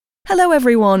Hello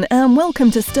everyone and welcome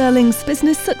to Sterling's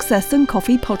Business Success and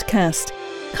Coffee podcast.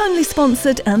 Kindly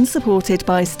sponsored and supported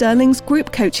by Sterling's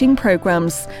group coaching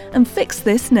programs and Fix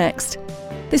This Next.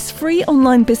 This free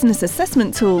online business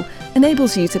assessment tool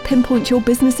enables you to pinpoint your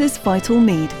business's vital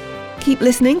need. Keep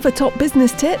listening for top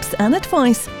business tips and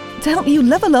advice to help you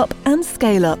level up and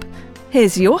scale up.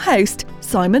 Here's your host,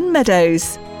 Simon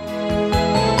Meadows.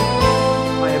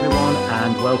 Hi everyone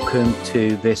and welcome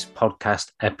to this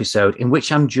podcast episode in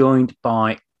which I'm joined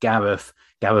by Gareth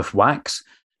Wax,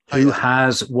 who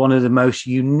has one of the most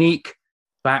unique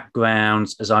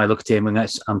backgrounds as I look at him. And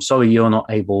I'm sorry you're not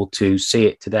able to see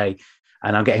it today,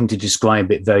 and I'll get him to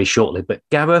describe it very shortly. But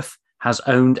Gareth has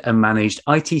owned and managed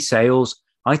IT sales,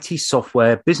 IT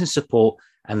software, business support,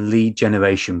 and lead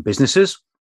generation businesses.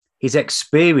 His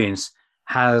experience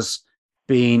has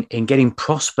been in getting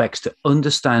prospects to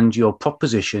understand your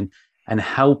proposition and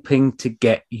helping to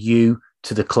get you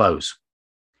to the close.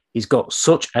 He's got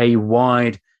such a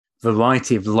wide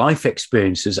variety of life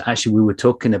experiences. Actually, we were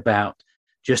talking about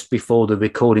just before the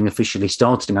recording officially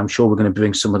started, and I'm sure we're going to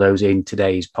bring some of those in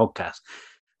today's podcast.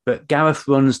 But Gareth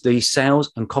runs the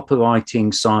sales and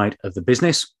copywriting side of the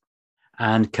business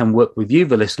and can work with you,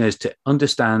 the listeners, to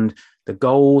understand the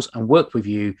goals and work with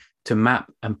you to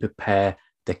map and prepare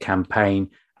the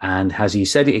campaign. And as he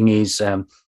said in his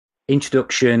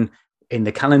introduction, in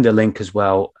the calendar link as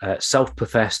well,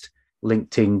 self-professed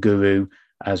LinkedIn guru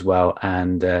as well,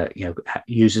 and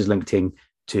uses LinkedIn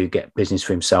to get business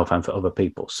for himself and for other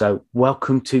people. So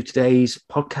welcome to today's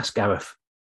podcast, Gareth.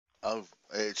 Oh,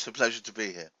 it's a pleasure to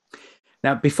be here.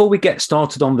 Now, before we get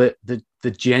started on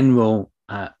the general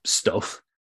stuff,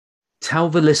 tell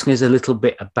the listeners a little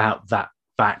bit about that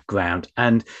background.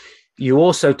 And you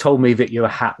also told me that you're a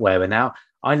hat wearer. Now,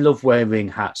 I love wearing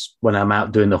hats when I'm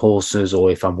out doing the horses or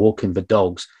if I'm walking the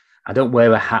dogs. I don't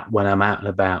wear a hat when I'm out and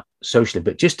about socially,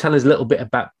 but just tell us a little bit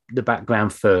about the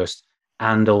background first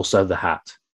and also the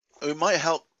hat. It might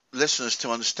help listeners to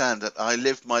understand that I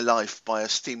lived my life by a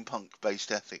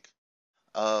steampunk-based ethic.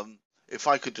 If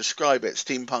I could describe it,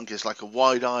 steampunk is like a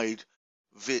wide-eyed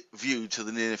view to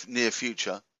the near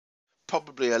future,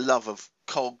 probably a love of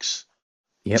cogs,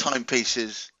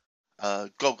 timepieces,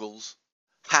 goggles,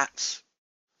 hats.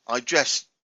 I dress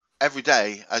every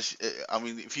day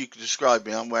if you could describe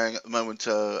me, I'm wearing at the moment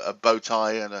a bow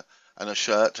tie and a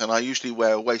shirt, and I usually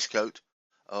wear a waistcoat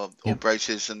or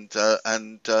braces, and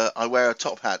I wear a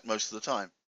top hat most of the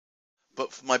time.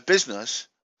 But for my business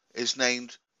is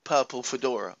named Purple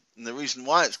Fedora, and the reason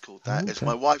why it's called that is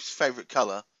my wife's favorite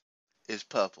color is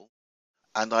purple,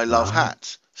 and I love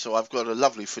hats, so I've got a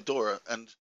lovely fedora, and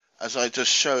as I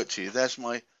just show it to you, there's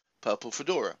my purple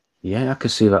fedora. Yeah, I can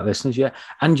see that, listeners. Yeah,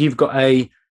 and you've got a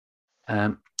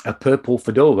purple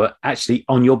fedora actually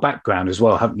on your background as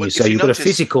well, haven't you? So you've got a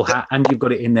physical hat and you've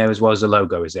got it in there as well as the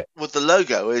logo, is it? Well, the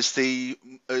logo is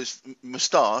is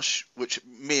moustache, which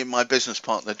me and my business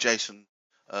partner Jason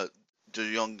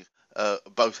De Jong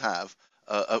both have.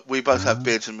 We both have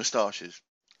beards and moustaches,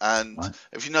 and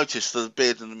if you notice, the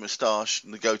beard and the moustache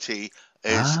and the goatee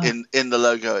is in the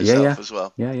logo itself as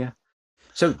well. Yeah.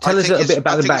 So tell us a little bit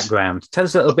about the background. Tell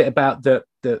us a little bit about the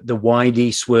widey,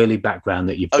 swirly background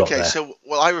that you've got there. Okay, so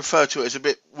I refer to it as a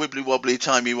bit wibbly-wobbly,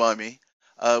 timey-wimey,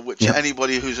 which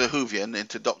anybody who's a Whovian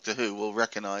into Doctor Who will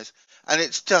recognise. And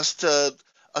it's just a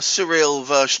surreal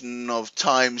version of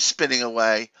time spinning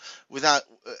away without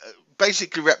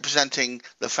basically representing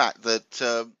the fact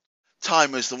that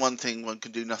time is the one thing one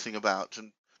can do nothing about.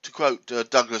 And to quote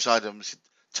Douglas Adams,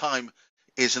 time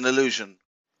is an illusion.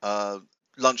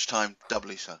 Lunchtime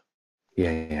doubly so.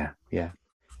 Yeah.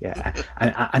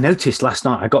 I noticed last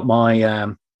night I got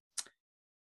my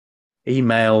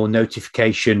email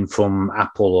notification from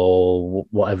Apple or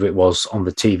whatever it was on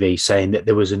the TV saying that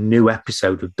there was a new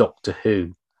episode of Doctor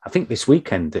Who. I think this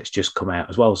weekend that's just come out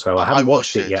as well. So I haven't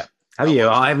watched it yet. Have you?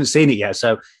 I haven't seen it yet.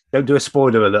 So don't do a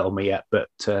spoiler alert on me yet. But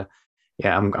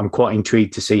I'm quite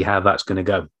intrigued to see how that's going to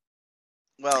go.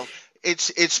 Well,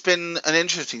 it's been an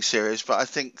interesting series, but I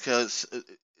think the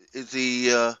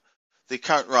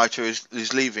current writer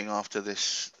is leaving after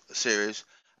this series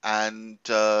and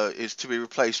is to be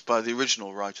replaced by the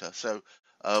original writer. So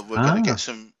we're going to get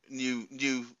some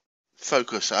new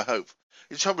focus, I hope.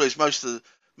 The trouble is most of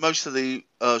the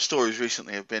stories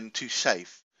recently have been too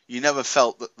safe. You never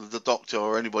felt that the Doctor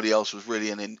or anybody else was really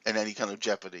in any kind of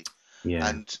jeopardy.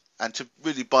 Yeah. And to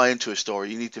really buy into a story,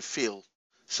 you need to feel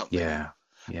something. Yeah.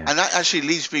 And that actually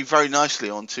leads me very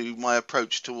nicely onto my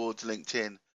approach towards LinkedIn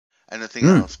and anything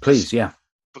else. Please, yeah.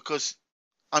 Because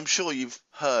I'm sure you've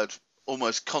heard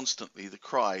almost constantly the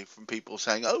cry from people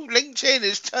saying, "Oh, LinkedIn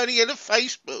is turning into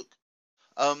Facebook."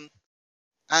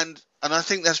 And I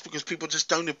think that's because people just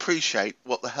don't appreciate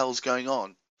what the hell's going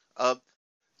on.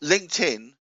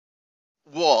 LinkedIn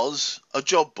was a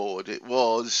job board. It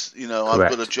was, I've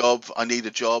got a job, I need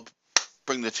a job,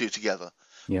 bring the two together.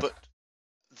 Yeah. But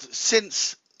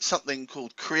since something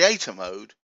called Creator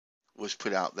Mode was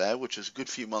put out there, which was a good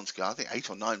few months ago, I think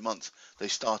 8 or 9 months, they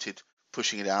started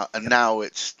pushing it out, and now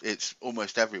it's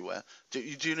almost everywhere. Do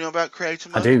you know about Creator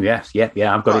Mode? I do, yes.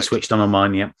 Yeah, I've got it switched on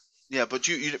mine, yeah. Yeah, but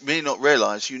you may not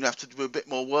realise you have to do a bit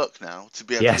more work now to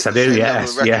be able yes, to get the same level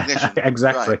of recognition. Yeah,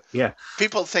 exactly, right. Yeah.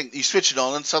 People think you switch it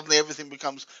on and suddenly everything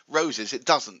becomes roses. It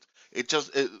doesn't.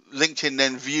 LinkedIn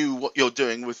then view what you're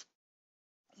doing with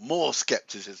more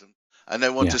skepticism, and they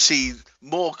want to see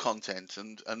more content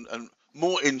and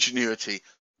more ingenuity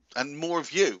and more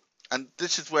of you. And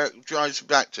this is where it drives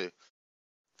back to.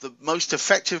 The most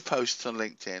effective posts on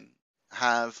LinkedIn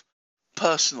have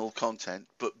personal content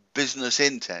but business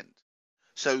intent.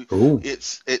 So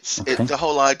it's the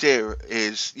whole idea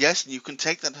is, yes, you can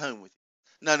take that home with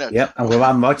you. No. Yeah, well,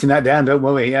 I'm writing that down, don't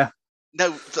worry, yeah.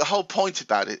 No, the whole point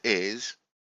about it is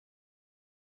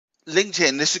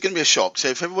LinkedIn, this is going to be a shock. So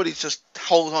if everybody just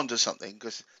hold on to something,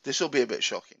 because this will be a bit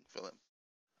shocking for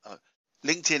them.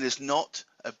 LinkedIn is not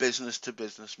a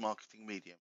business-to-business marketing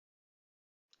medium.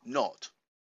 Not.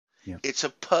 Yeah. It's a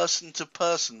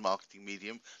person-to-person marketing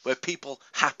medium where people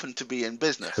happen to be in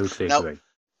business. Totally agree.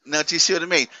 Now, do you see what I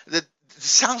mean? It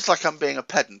sounds like I'm being a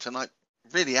pedant, and I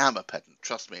really am a pedant.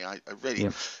 Trust me, I really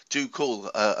do call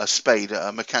a spade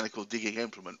a mechanical digging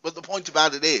implement. But the point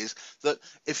about it is that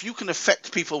if you can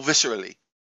affect people viscerally,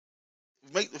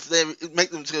 make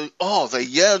them go, oh, they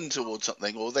yearn towards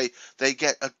something, or they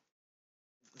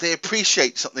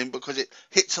appreciate something because it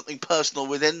hits something personal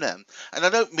within them. And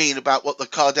I don't mean about what the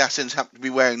Kardashians happen to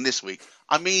be wearing this week.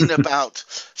 I mean about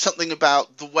something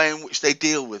about the way in which they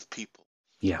deal with people,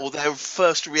 or their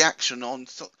first reaction on.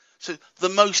 So the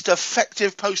most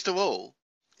effective post of all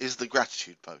is the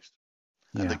gratitude post.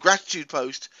 And the gratitude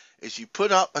post is you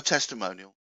put up a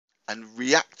testimonial and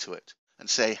react to it and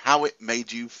say how it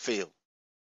made you feel.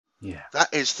 Yeah,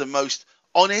 that is the most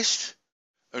honest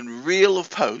and real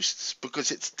of posts, because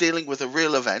it's dealing with a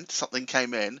real event. Something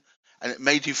came in and it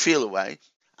made you feel a way,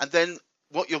 and then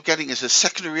what you're getting is a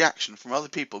secondary reaction from other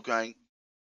people going,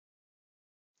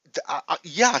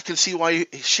 I can see why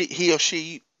he or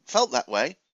she felt that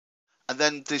way. And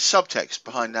then the subtext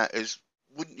behind that is,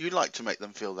 wouldn't you like to make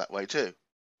them feel that way too?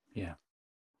 Yeah.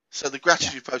 So the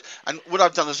gratitude post, and what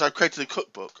I've done is I've created a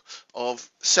cookbook of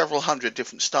several hundred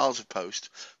different styles of post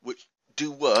which do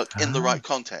work in the right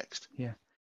context. Yeah.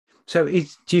 So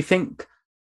do you think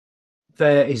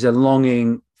there is a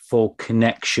longing for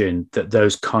connection, that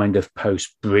those kind of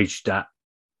posts bridge that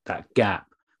gap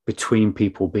between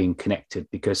people being connected?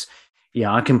 Because,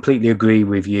 I completely agree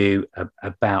with you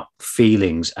about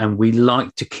feelings, and we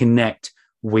like to connect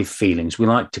with feelings. We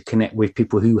like to connect with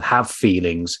people who have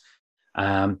feelings,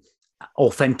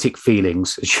 authentic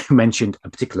feelings, as you mentioned, a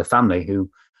particular family who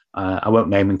I won't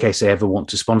name in case they ever want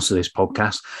to sponsor this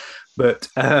podcast. But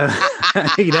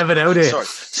you never know, do you?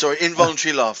 Sorry,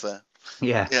 involuntary laugh there.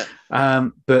 Yeah.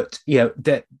 But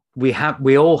that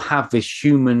we all have this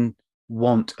human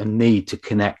want and need to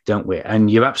connect, don't we? And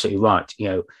you're absolutely right.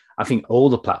 I think all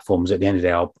the platforms at the end of the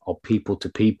day are people to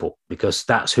people, because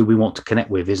that's who we want to connect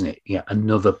with, isn't it? Yeah,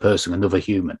 another person, another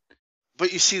human.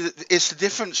 But you see, that it's the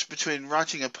difference between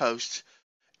writing a post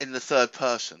in the third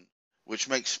person, which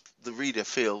makes the reader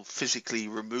feel physically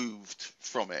removed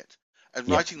from it, and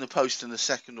writing the post in the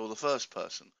second or the first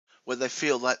person, where they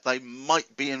feel like they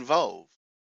might be involved.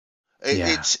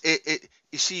 You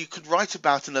see, you could write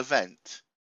about an event,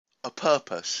 a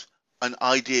purpose, an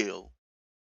ideal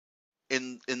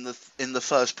in the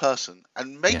first person,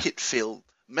 and make it feel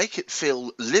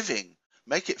living,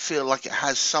 make it feel like it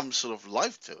has some sort of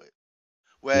life to it.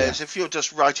 Whereas if you're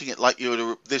just writing it like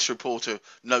this reporter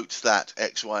notes that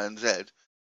X, Y, and Z,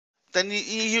 then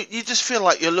you just feel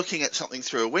like you're looking at something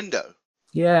through a window.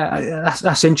 Yeah,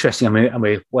 that's interesting. I mean,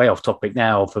 we're way off topic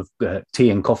now of tea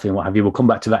and coffee and what have you. We'll come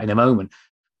back to that in a moment.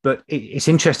 But it's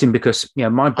interesting because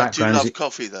my background. I do love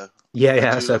coffee, though. Yeah,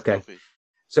 that's okay. Coffee.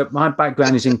 So my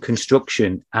background is in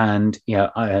construction, and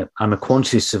I'm a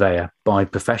quantity surveyor by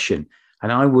profession, and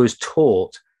I was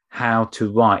taught how to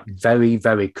write very,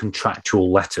 very contractual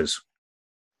letters.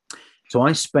 So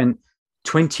I spent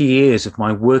 20 years of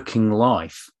my working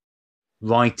life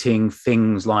writing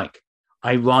things like,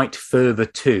 I write further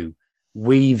to,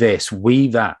 we this, we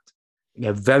that,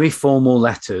 very formal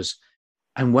letters.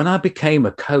 And when I became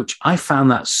a coach, I found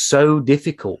that so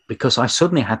difficult, because I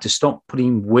suddenly had to stop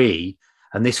putting we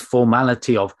and this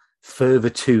formality of further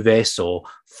to this or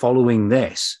following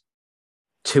this,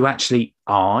 to actually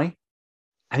I.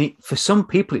 And for some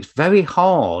people, it's very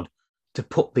hard to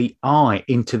put the I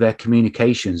into their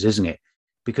communications, isn't it?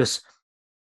 Because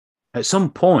at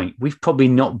some point, we've probably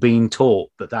not been taught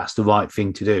that that's the right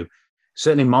thing to do.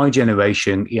 Certainly my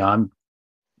generation, I'm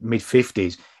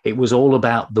mid-50s, it was all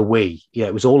about the we. Yeah,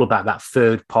 it was all about that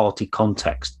third-party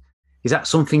context. Is that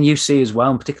something you see as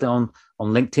well, and particularly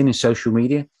on LinkedIn and social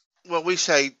media? Well, we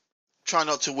say try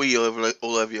not to we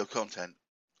all over your content.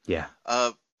 Yeah.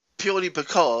 Purely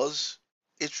because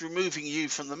it's removing you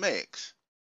from the mix.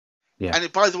 Yeah.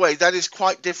 And by the way, that is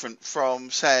quite different from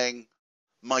saying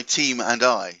my team and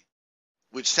I,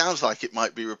 which sounds like it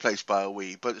might be replaced by a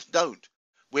we, but it's don't.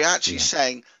 We're actually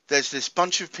saying there's this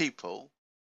bunch of people,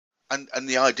 and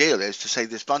the ideal is to say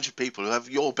this bunch of people who have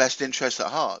your best interests at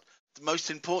heart. The most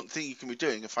important thing you can be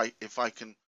doing, if I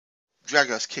can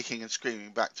drag us kicking and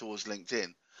screaming back towards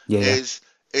LinkedIn,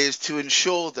 is to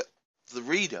ensure that the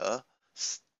reader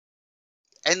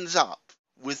ends up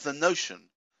with the notion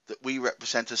that we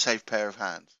represent a safe pair of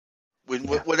hands in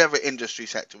whatever industry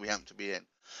sector we happen to be in.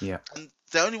 Yeah. And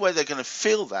the only way they're going to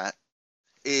feel that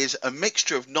is a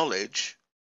mixture of knowledge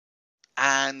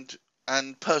and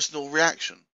personal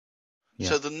reaction. Yeah.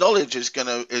 So the knowledge is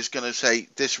gonna say,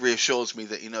 this reassures me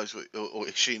that he knows what, or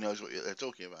she knows what they're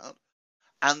talking about,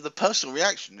 and the personal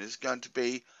reaction is going to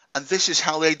be, and this is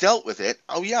how they dealt with it.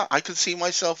 Oh yeah, I can see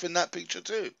myself in that picture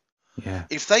too. Yeah.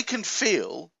 If they can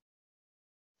feel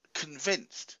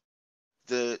convinced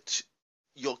that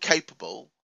you're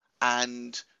capable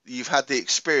and you've had the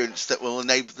experience that will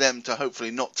enable them to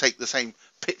hopefully not take the same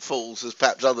pitfalls as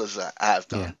perhaps others have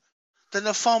done, then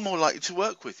they're far more likely to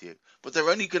work with you. But they're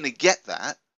only going to get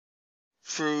that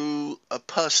through a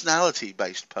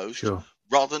personality-based post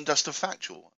rather than just a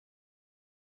factual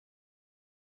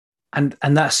one.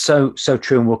 And that's so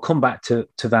true. And we'll come back to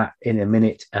that in a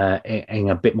minute in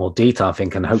a bit more detail, I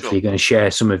think, and hopefully you're going to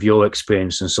share some of your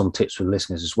experience and some tips with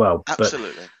listeners as well.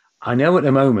 Absolutely. But I know at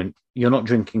the moment you're not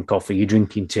drinking coffee, you're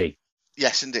drinking tea.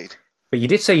 Yes, indeed. But you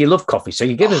did say you love coffee, so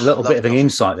you give us a little bit of an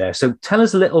insight there. So tell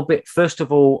us a little bit, first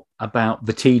of all, about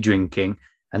the tea drinking,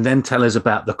 and then tell us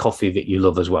about the coffee that you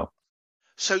love as well.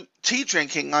 So tea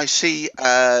drinking I see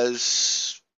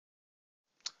as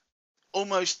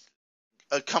almost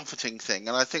a comforting thing,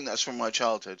 and I think that's from my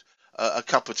childhood. A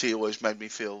cup of tea always made me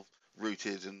feel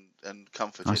rooted and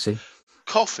comforted. I see.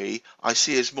 Coffee I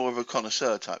see as more of a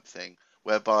connoisseur type thing,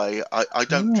 whereby I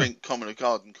don't drink common or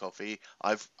garden coffee.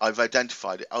 I've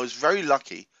identified it. I was very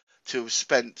lucky to have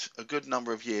spent a good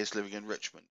number of years living in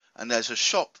Richmond, and there's a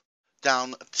shop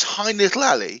down a tiny little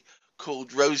alley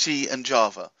called Rosie and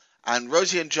Java. And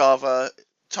Rosie and Java,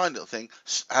 tiny little thing,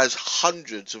 has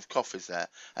hundreds of coffees there,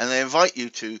 and they invite you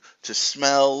to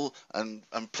smell and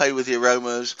play with the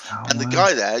aromas. The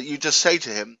guy there, you just say to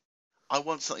him, I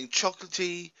want something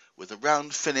chocolatey with a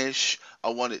round finish. I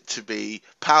want it to be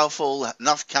powerful,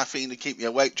 enough caffeine to keep me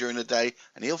awake during the day,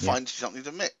 and he'll find something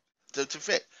to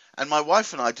fit. And my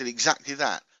wife and I did exactly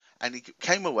that, and he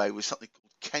came away with something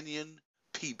called Kenyan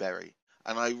Peaberry,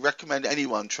 and I recommend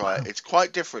anyone try it. It's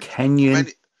quite different.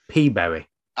 Kenyan Peaberry.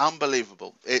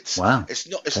 Unbelievable. It's not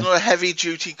a heavy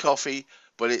duty coffee,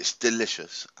 but it's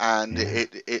delicious, and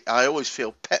it I always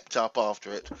feel pepped up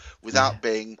after it without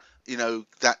being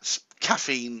that's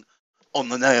caffeine on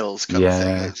the nails kind of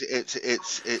thing.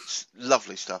 It's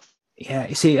lovely stuff. Yeah,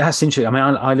 you see, that's interesting. I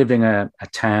mean, I live in a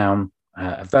town,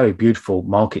 a very beautiful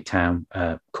market town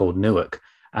called Newark.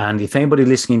 And if anybody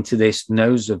listening to this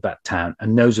knows of that town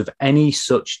and knows of any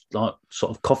such sort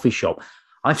of coffee shop,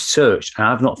 I've searched and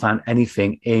I've not found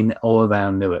anything in or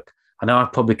around Newark. I know I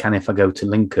probably can if I go to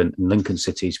Lincoln, and Lincoln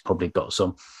City's probably got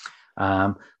some.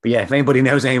 But yeah, if anybody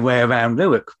knows anywhere around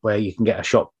Newark where you can get a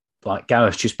shop like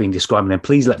Gareth's just been describing, then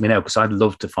please let me know, because I'd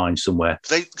love to find somewhere.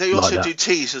 They also do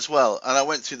teas as well, and I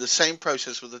went through the same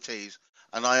process with the teas,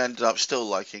 and I ended up still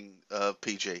liking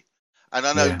PG. And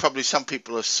I know probably some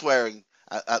people are swearing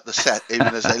at the set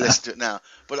even as they listen to it now,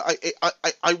 but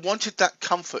I wanted that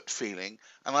comfort feeling,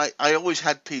 and I always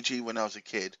had PG when I was a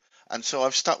kid, and so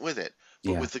I've stuck with it.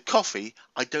 But with the coffee,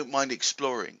 I don't mind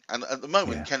exploring, and at the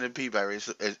moment, Kenyan Peaberry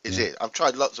is it. I've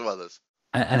tried lots of others.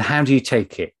 And how do you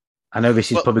take it? I know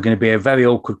this is probably going to be a very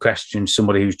awkward question,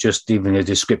 somebody who's just giving a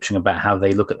description about how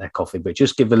they look at their coffee, but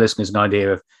just give the listeners an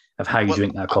idea of how you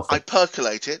drink that coffee. I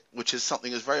percolate it, which is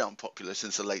something that's very unpopular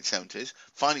since the late 70s.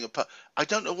 I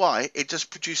don't know why, it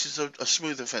just produces a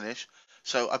smoother finish.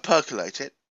 So I percolate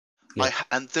it. Yeah.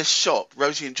 And this shop,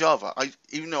 Rosie and Java,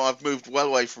 even though I've moved well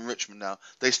away from Richmond now,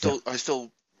 I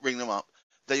still ring them up.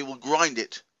 They will grind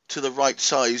it to the right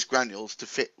size granules to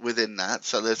fit within that.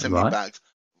 So they're sending me bags.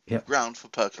 Ground for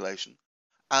percolation.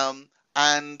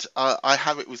 And I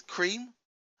have it with cream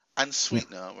and Yeah.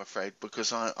 sweetener, I'm afraid,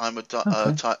 because I'm a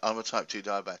Okay. type 2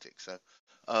 diabetic. So,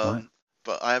 Right.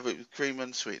 but I have it with cream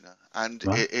and sweetener, and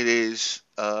Right. it is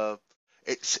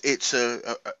it's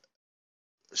a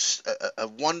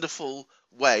wonderful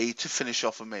way to finish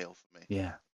off a meal for me.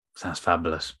 Yeah. Sounds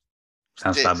fabulous. It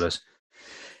Sounds is. fabulous.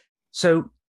 So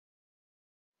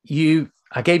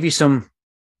I gave you some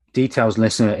details,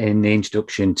 listener, in the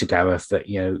introduction to Gareth, that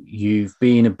you've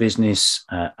been a business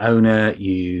owner,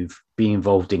 you've been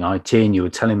involved in IT, and you were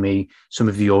telling me some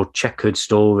of your checkered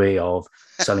story of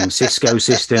selling Cisco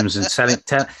systems and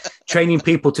training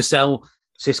people to sell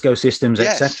Cisco systems,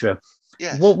 Yes. etc.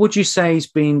 Yes. What would you say has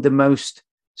been the most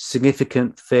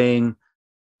significant thing,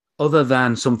 other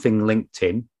than something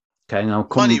LinkedIn? Okay, and I'll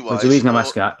Money come. There's a wise, reason I'm or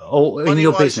asking that. Or in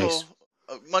your business?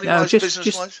 money No, wise, just business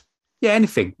just wise. yeah,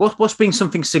 anything. What's been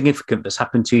something significant that's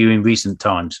happened to you in recent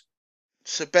times?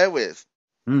 So bear with.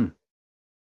 Mm.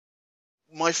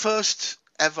 My first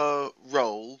ever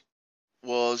role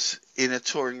was in a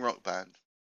touring rock band,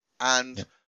 and Yeah.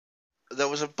 there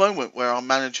was a moment where our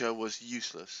manager was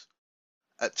useless,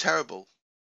 terrible,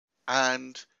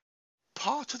 and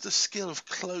part of the skill of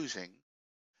closing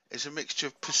is a mixture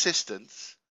of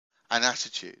persistence and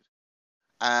attitude.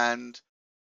 And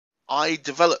I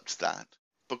developed that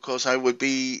because I would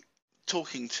be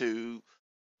talking to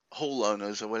hall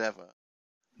owners or whatever.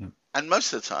 Yeah. And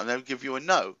most of the time they would give you a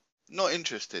no. Not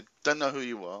interested. Don't know who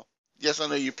you are. Yes, I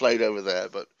know you played over there,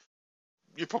 but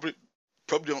you're probably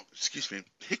not, excuse me,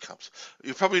 hiccups.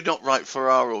 You're probably not right for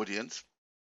our audience.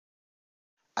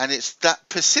 And it's that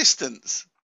persistence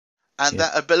and Yeah.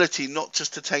 that ability not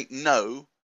just to take no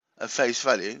at face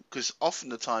value, because often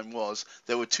the time was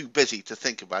they were too busy to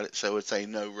think about it, so would say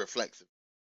no reflexive.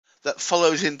 That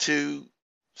follows into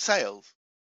sales.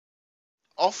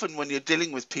 Often when you're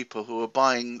dealing with people who are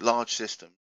buying large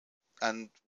systems,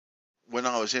 and when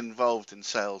I was involved in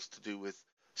sales to do with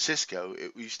Cisco,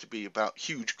 it used to be about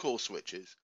huge core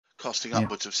switches costing Yeah.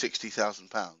 upwards of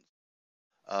 £60,000.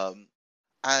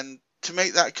 And to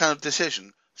make that kind of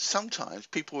decision, sometimes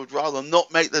people would rather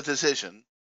not make the decision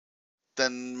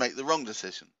than make the wrong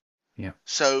decision. Yeah.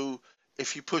 So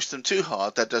if you push them too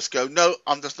hard, they'd just go, no,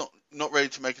 I'm just not ready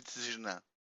to make a decision now.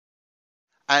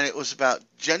 And it was about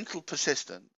gentle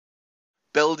persistence,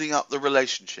 building up the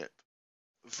relationship.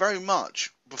 Very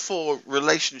much before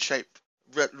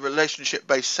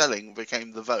relationship-based selling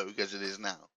became the vogue as it is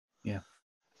now. Yeah.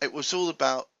 It was all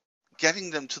about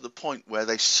getting them to the point where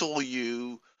they saw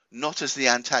you not as the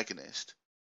antagonist,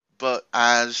 but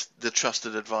as the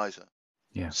trusted advisor.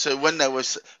 Yeah. So when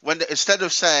instead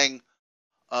of saying,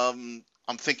 I'm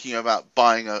thinking about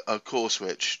buying a core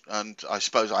switch, and I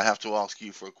suppose I have to ask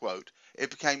you for a quote, it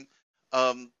became,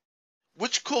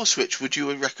 which core switch would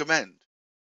you recommend?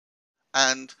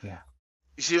 And Yeah.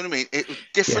 you see what I mean? It was Yeah.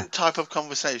 different type of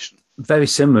conversation. Very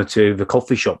similar to the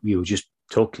coffee shop you were just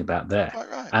talking about there. Quite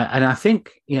right. And I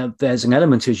think, there's an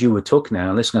element, as you were talking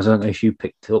now, listeners, I don't know if you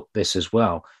picked up this as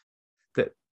well,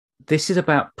 that this is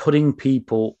about putting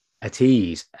people at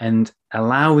ease and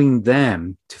allowing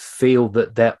them to feel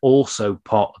that they're also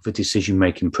part of the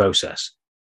decision-making process.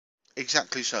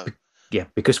 Exactly so. Yeah,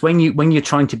 because when you're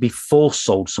trying to be force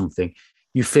sold something,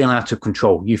 you feel out of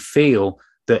control. You feel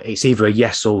that it's either a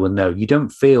yes or a no. You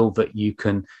don't feel that you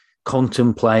can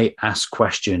contemplate, ask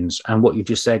questions. And what you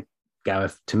just said,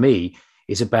 Gareth, to me,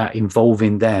 is about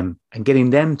involving them and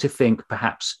getting them to think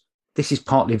perhaps this is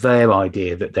partly their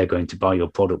idea that they're going to buy your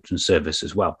product and service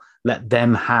as well. Let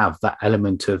them have that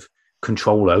element of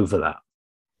control over that.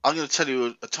 I'm going to tell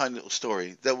you a tiny little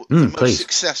story. The most Please.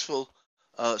 successful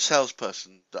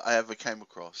salesperson that I ever came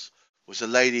across was a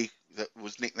lady that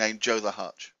was nicknamed Joe the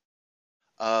Hutch.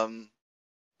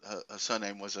 Her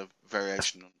surname was a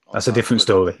variation on That's a that, different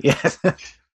story. Yes.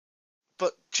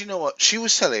 But do you know what? She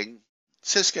was selling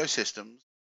Cisco systems.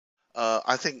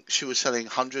 I think she was selling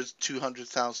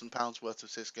 £200,000 worth of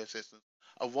Cisco systems.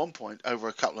 At one point, over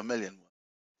a couple of million.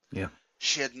 Yeah.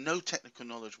 She had no technical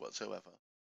knowledge whatsoever.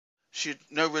 She had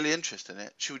no really interest in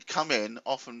it. She would come in,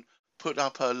 often put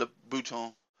up her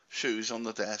Louboutin shoes on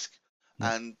the desk,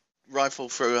 and rifle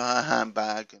through her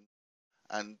handbag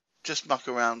and just muck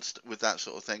around with that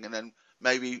sort of thing, and then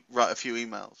maybe write a few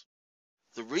emails.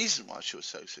 The reason why she was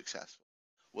so successful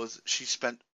was she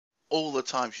spent all the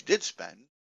time she did spend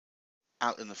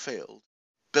out in the field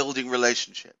building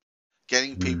relationships,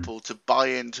 getting people to buy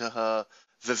into her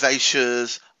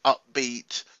vivacious,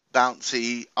 upbeat,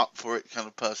 bouncy, up for it kind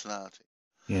of personality.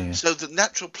 Yeah. So the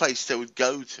natural place they would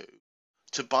go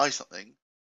to buy something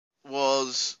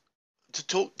was to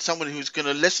talk to someone who was going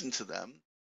to listen to them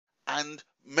and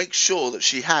make sure that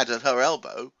she had at her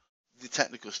elbow the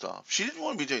technical staff. She didn't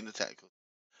want to be doing the technical,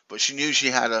 but she knew she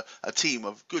had a team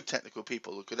of good technical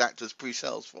people who could act as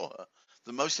pre-sales for her.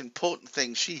 The most important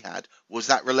thing she had was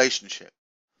that relationship.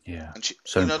 Yeah. And she,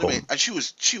 So you know what I mean? important.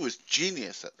 And she was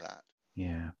genius at that.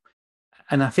 Yeah.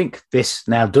 And I think this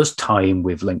now does tie in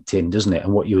with LinkedIn, doesn't it?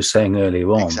 And what you were saying earlier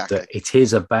on, Exactly. that it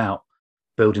is about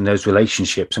building those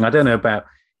relationships. And I don't know about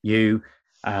you.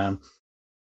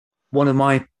 One of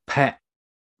my pet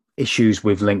issues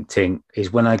with LinkedIn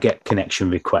is when I get connection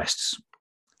requests,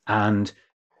 and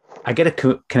I get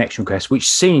a connection request which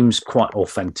seems quite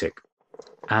authentic,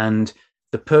 and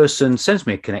the person sends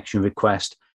me a connection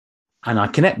request, and I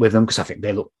connect with them because I think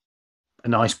they look a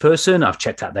nice person. I've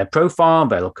checked out their profile,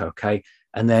 they look okay.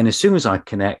 And then as soon as I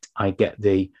connect, I get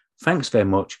the thanks very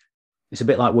much. It's a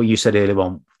bit like what you said earlier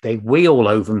on. They wheel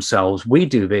over themselves. We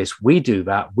do this, we do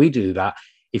that, we do that.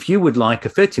 If you would like a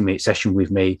 30-minute session with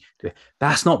me,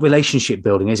 that's not relationship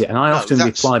building, is it? And I often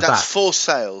reply back. That's for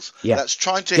sales. Yeah. That's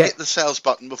trying to hit the sales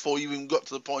button before you even got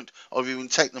to the point of even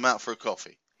taking them out for a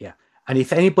coffee. Yeah. And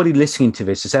if anybody listening to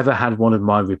this has ever had one of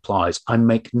my replies, I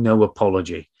make no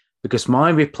apology, because my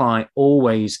reply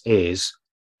always is,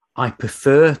 I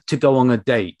prefer to go on a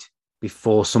date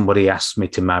before somebody asks me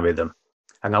to marry them.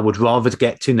 And I would rather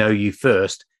get to know you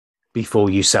first before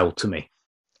you sell to me.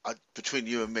 Between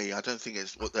you and me, I don't think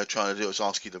it's what they're trying to do is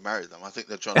ask you to marry them. I think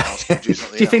they're trying to ask you to do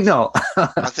something Do you think not?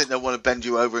 I think they want to bend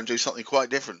you over and do something quite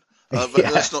different. But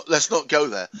let's not go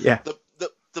there. Yeah.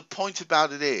 The point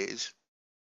about it is,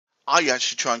 I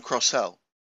actually try and cross sell.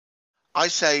 I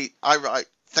write,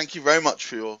 thank you very much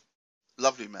for your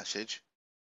lovely message,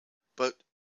 but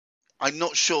I'm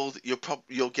not sure that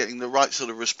you're getting the right sort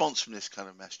of response from this kind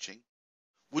of messaging.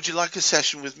 Would you like a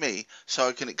session with me so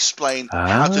I can explain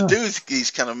how to do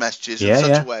these kind of messages in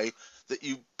such a way that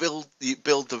you build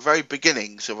the very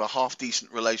beginnings of a half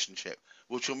decent relationship,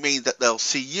 which will mean that they'll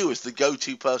see you as the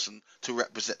go-to person to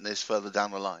represent this further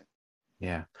down the line.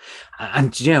 Yeah.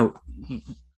 And, you know,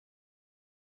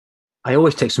 I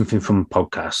always take something from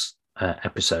podcast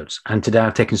episodes. And today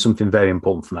I've taken something very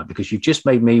important from that, because you've just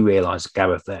made me realize,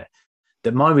 Gareth, there,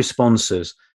 that my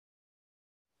responses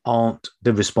aren't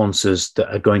the responses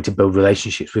that are going to build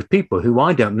relationships with people who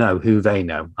I don't know who they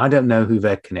know. I don't know who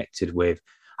they're connected with.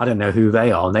 I don't know who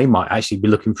they are. And they might actually be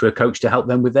looking for a coach to help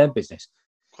them with their business.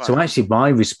 Quite. So actually my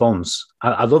response,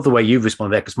 I love the way you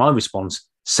respond there, because my response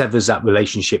severs that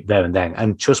relationship there and then.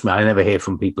 And trust me, I never hear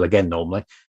from people again normally.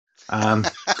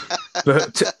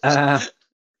 But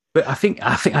I think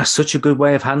that's such a good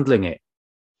way of handling it,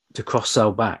 to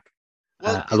cross-sell back.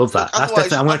 Well, I love that. That's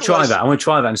definitely. I'm going to try that. I'm going to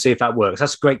try that and see if that works.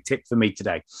 That's a great tip for me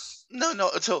today. No,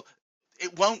 not at all.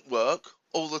 It won't work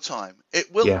all the time.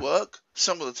 It will work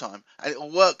some of the time, and it will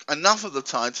work enough of the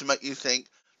time to make you think,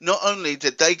 not only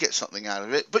did they get something out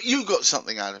of it, but you got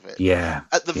something out of it. Yeah.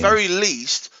 At the very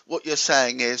least, what you're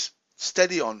saying is,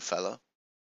 steady on, fella.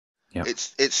 Yeah.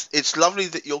 It's lovely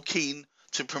that you're keen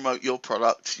to promote your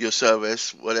product, your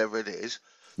service, whatever it is.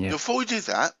 Yeah. Before we do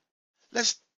that,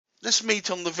 let's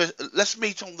meet on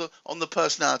the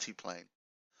personality plane.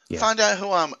 Yeah. Find out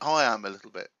how I am a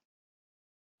little bit.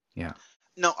 Yeah.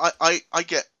 No, I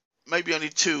get maybe only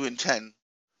 2 in 10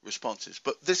 responses,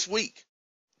 but this week,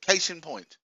 case in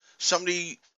point,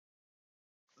 somebody.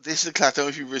 This is a class. I don't know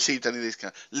if you've received any of these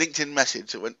kind of LinkedIn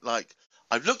message that went like,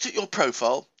 "I've looked at your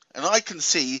profile and I can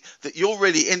see that you're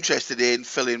really interested in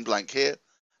fill in blank here,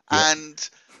 yeah.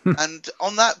 and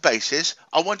on that basis,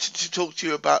 I wanted to talk to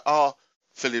you about our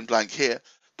fill in blank here,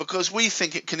 because we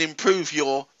think it can improve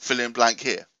your fill in blank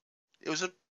here." It was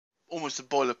almost a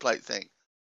boilerplate thing,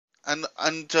 and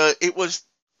it was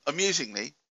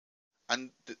amusingly, and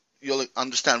you'll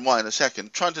understand why in a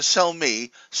second, trying to sell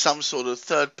me some sort of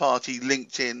third-party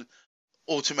LinkedIn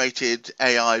automated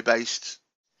AI-based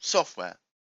software,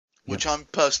 which I'm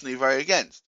personally very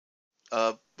against,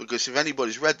 because if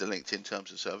anybody's read the LinkedIn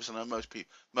Terms of Service, and I know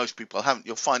most people haven't,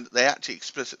 you'll find that they actually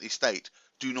explicitly state,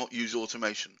 do not use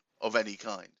automation of any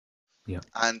kind. Yeah.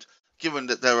 And given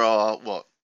that there are,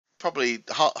 probably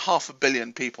half a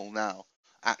billion people now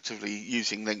actively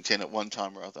using LinkedIn at one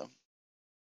time or other,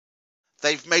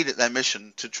 they've made it their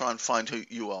mission to try and find who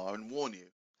you are and warn you.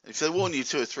 If they warn you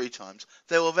 2 or 3 times,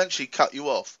 they will eventually cut you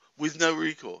off with no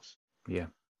recourse. Yeah.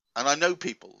 And I know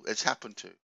people it's happened to.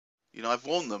 You know, I've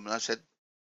warned them and I said,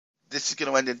 this is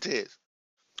going to end in tears.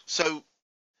 So,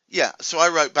 yeah, so I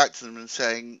wrote back to them and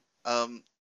saying,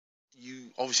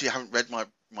 you obviously haven't read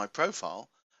my profile,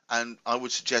 and I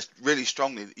would suggest really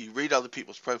strongly that you read other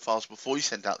people's profiles before you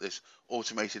send out this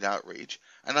automated outreach.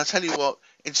 And I tell you what,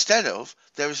 instead of,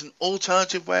 there is an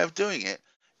alternative way of doing it.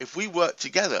 If we work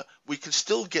together, we can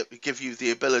still give you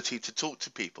the ability to talk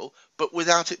to people, but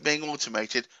without it being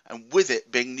automated and with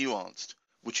it being nuanced.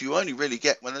 which you only really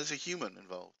get when there's a human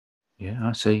involved. Yeah,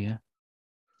 I see. Yeah.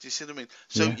 Do you see what I mean?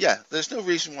 So Yeah. yeah, there's no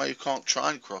reason why you can't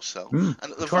try and cross-sell. And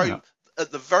Try that.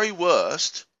 at the very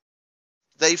worst,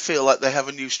 they feel like they have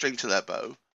a new string to their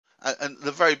bow, and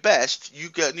the very best, you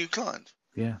get a new client.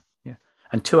 Yeah. Yeah.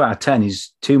 And 2 out of 10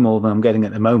 is 2 more than I'm getting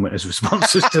at the moment as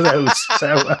responses to those.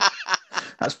 So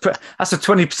that's a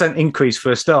 20% increase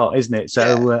for a start, isn't it?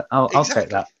 So I'll take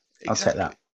that. I'll take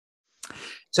that.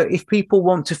 So if people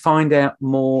want to find out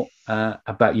more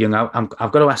about you, I've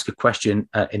got to ask a question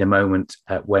in a moment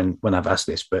when I've asked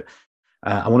this, but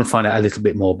I want to find out a little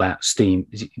bit more about Steam.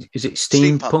 Is it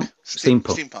Steampunk?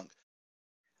 Steampunk.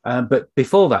 But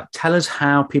before that, tell us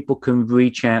how people can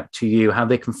reach out to you, how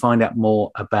they can find out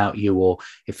more about you, or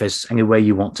if there's any way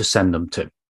you want to send them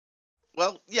to.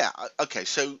 Well, yeah. Okay.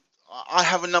 So I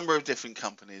have a number of different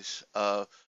companies, 2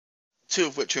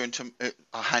 of which are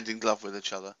hand in glove with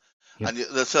each other. Yep. And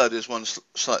the third is one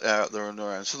slightly out there on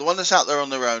their own. So the one that's out there on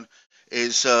their own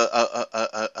is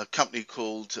a company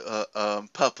called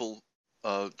Purple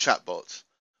Chatbots.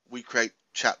 We create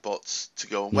chatbots to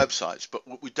go on websites, but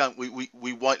what we don't,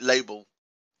 we white label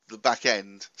the back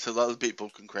end so that other people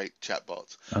can create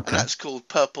chatbots. Okay. And that's called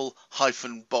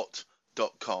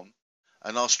purple-bot.com.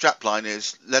 And our strapline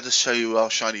is, let us show you our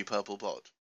shiny purple bot.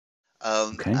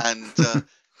 Okay.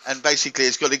 And basically,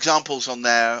 it's got examples on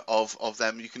there of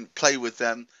them. You can play with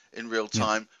them in real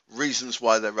time, reasons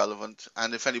why they're relevant.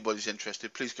 And if anybody's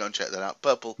interested, please go and check that out,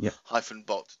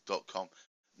 purple-bot.com.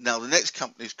 Now, the next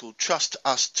company is called Trust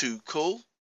Us to Call,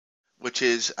 which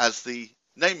is, as the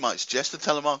name might suggest, a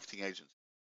telemarketing agency.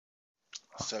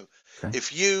 So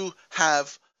if you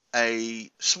have a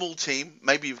small team,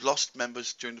 maybe you've lost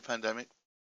members during the pandemic,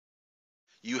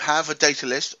 you have a data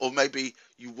list, or maybe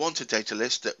you want a data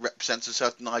list that represents a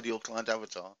certain ideal client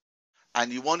avatar,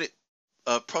 and you want it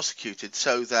prosecuted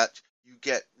so that you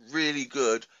get really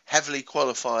good, heavily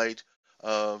qualified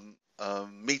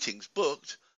meetings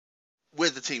booked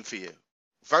with the team for you.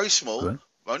 Very small,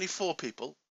 only 4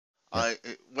 people. Yeah.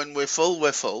 When we're full,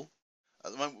 we're full.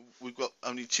 At the moment, we've got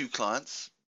only 2 clients.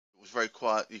 It was very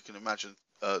quiet, you can imagine,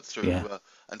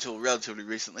 until relatively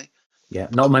recently. Yeah,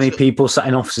 not many people sat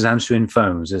in offices answering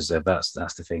phones, is there? That's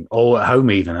the thing. Or at home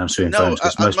even answering phones,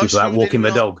 because most people are out walking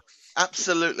their dog.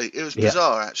 Absolutely. It was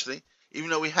bizarre, actually. Even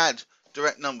though we had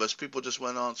direct numbers, people just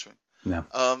weren't answering. No.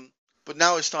 But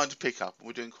now it's starting to pick up, and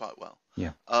we're doing quite well.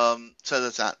 Yeah. So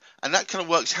there's that. And that kind of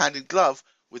works hand in glove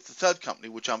with the third company,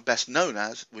 which I'm best known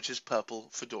as, which is Purple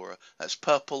Fedora. That's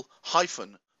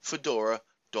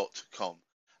purple-fedora.com.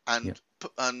 And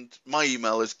my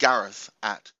email is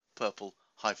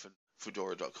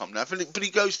gareth@purple-fedora.com. Now, if anybody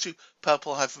goes to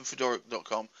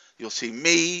purple-fedora.com, you'll see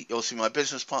me, you'll see my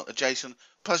business partner, Jason,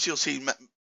 plus you'll see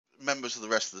members of the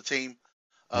rest of the team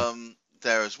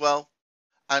there as well.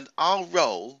 And our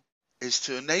role is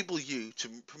to enable you to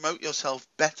promote yourself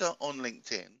better on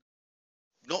LinkedIn,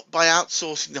 not by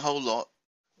outsourcing the whole lot.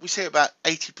 We say about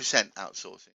 80%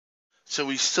 outsourcing. So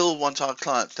we still want our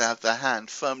clients to have their hand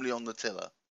firmly on the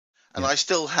tiller. And I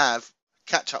still have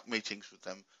catch-up meetings with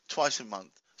them twice a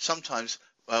month, sometimes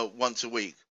once a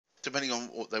week, depending on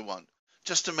what they want,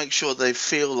 just to make sure they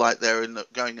feel like they're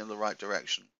going in the right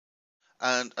direction.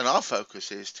 And our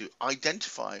focus is to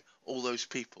identify all those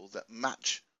people that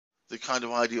match the kind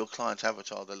of ideal client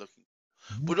avatar they're looking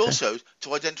for, but also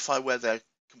to identify where their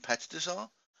competitors are,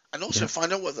 and also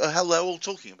find out what the hell they're all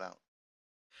talking about.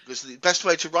 Because the best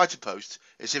way to write a post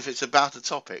is if it's about a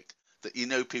topic that you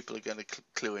know people are going to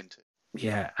clue into.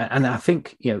 Yeah, and I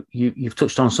think you've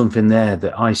touched on something there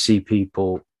that I see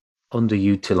people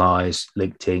underutilize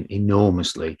LinkedIn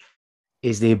enormously,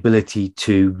 is the ability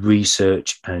to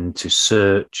research and to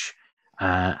search.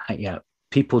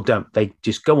 People don't. They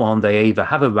just go on. They either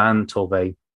have a rant or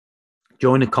they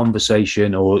join a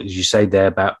conversation, or as you say there,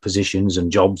 about positions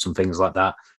and jobs and things like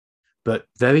that. But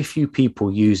very few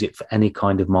people use it for any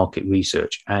kind of market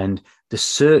research. And the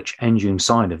search engine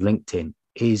side of LinkedIn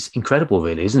is incredible,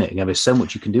 really, isn't it? There's so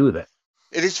much you can do with it.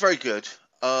 It is very good.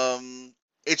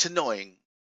 It's annoying.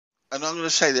 And I'm going to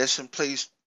say this, and please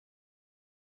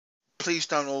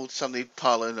don't all suddenly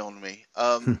pile in on me.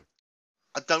 I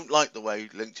don't like the way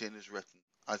LinkedIn is written.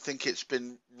 I think it's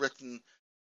been written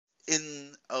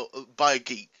by a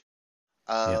geek.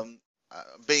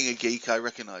 Being a geek, I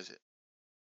recognize it.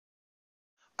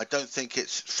 I don't think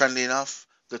it's friendly enough.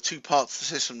 The 2 parts of the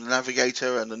system, the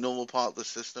navigator and the normal part of the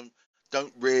system,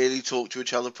 don't really talk to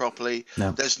each other properly.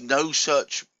 No. There's no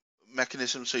search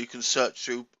mechanism so you can search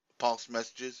through past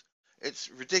messages.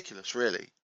 It's ridiculous, really.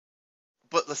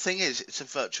 But the thing is, it's a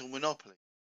virtual monopoly.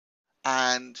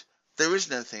 And there is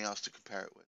nothing else to compare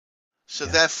it with. So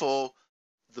therefore,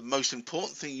 the most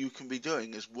important thing you can be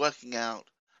doing is working out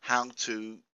how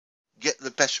to get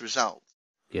the best result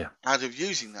out of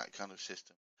using that kind of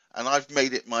system. And I've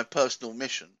made it my personal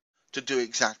mission to do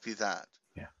exactly that.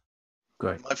 Yeah.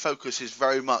 Great. My focus is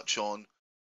very much on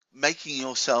making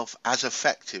yourself as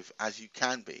effective as you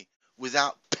can be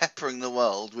without peppering the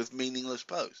world with meaningless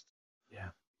posts. Yeah.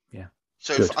 Yeah.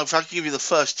 So if I can give you the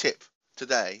first tip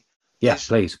today. Yeah,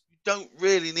 please. You don't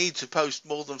really need to post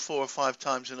more than 4 or 5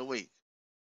 times in a week.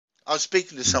 I was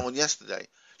speaking to someone yesterday.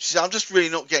 She said,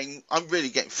 I'm really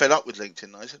getting fed up with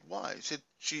LinkedIn. I said, why? She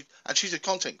said, she's a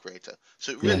content creator.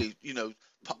 So it really,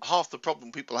 half the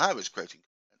problem people have is creating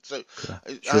content. So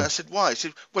I said, why? She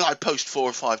said, well, I post 4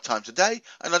 or 5 times a day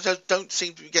and I don't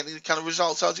seem to be getting the kind of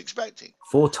results I was expecting.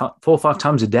 4 or 5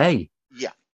 times a day?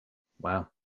 Yeah. Wow.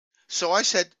 So I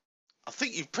said, I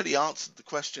think you've pretty answered the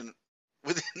question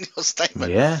within your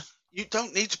statement. Yeah. You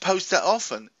don't need to post that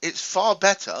often. It's far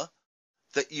better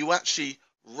that you actually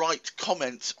write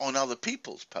comments on other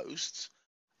people's posts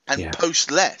and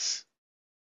post less.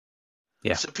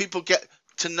 Yeah. So people get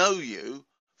to know you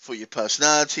for your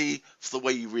personality, for the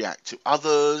way you react to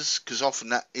others, because often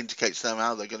that indicates to them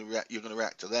how they're going to react. You're going to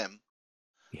react to them,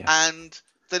 and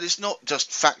that it's not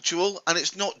just factual and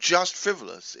it's not just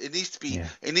frivolous. It needs to be.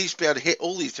 It needs to be able to hit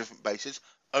all these different bases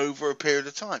over a period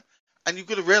of time. And you've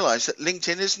got to realize that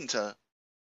LinkedIn isn't an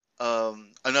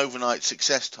overnight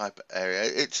success type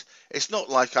area. It's not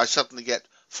like I suddenly get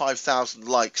 5,000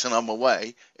 likes and I'm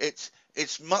away. It's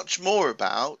much more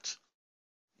about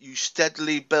you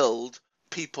steadily build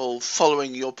people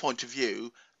following your point of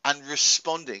view and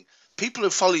responding. People who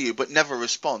follow you but never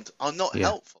respond are not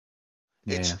helpful.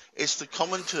 It's the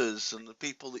commenters and the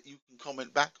people that you can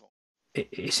comment back on.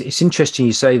 It's interesting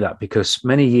you say that, because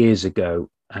many years ago,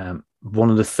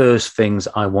 one of the first things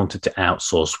I wanted to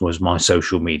outsource was my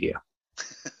social media.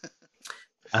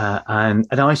 And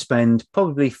I spend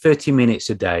probably 30 minutes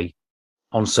a day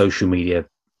on social media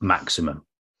maximum.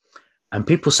 And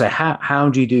people say, how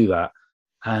do you do that?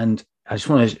 And I just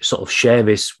want to sort of share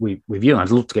this with you.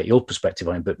 I'd love to get your perspective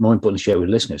on it, but more importantly, share it with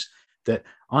listeners, that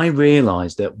I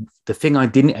realized that the thing I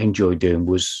didn't enjoy doing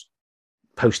was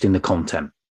posting the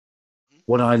content.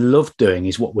 What I love doing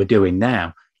is what we're doing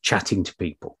now, chatting to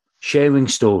people, sharing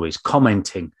stories,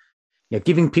 commenting,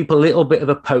 giving people a little bit of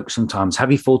a poke sometimes.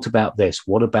 Have you thought about this?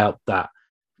 What about that?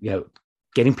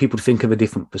 Getting people to think of a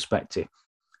different perspective.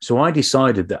 So I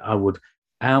decided that I would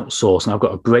outsource, and I've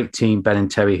got a great team, Ben and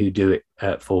Terry, who do it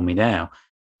for me now,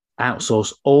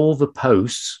 outsource all the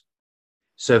posts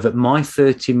so that my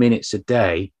 30 minutes a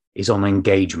day is on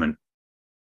engagement.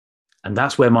 And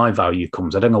that's where my value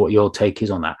comes. I don't know what your take is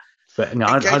on that, but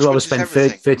I'd rather spend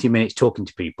 30 minutes talking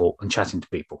to people and chatting to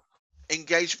people.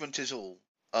 Engagement is all.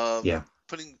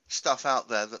 Putting stuff out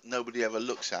there that nobody ever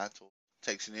looks at or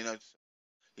takes any notice,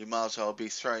 you might as well be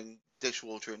throwing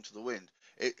dishwater into the wind.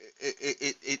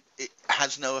 It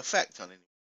has no effect on anyone.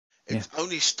 It's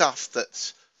only stuff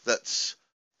that's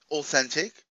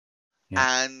authentic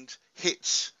and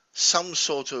hits some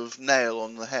sort of nail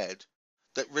on the head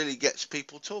that really gets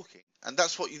people talking, and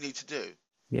that's what you need to do.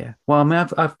 Yeah. Well, I mean,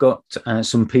 I've got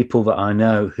some people that I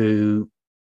know who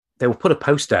they will put a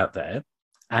post out there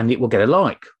and it will get a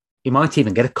like. You might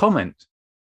even get a comment,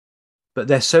 but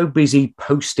they're so busy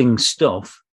posting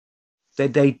stuff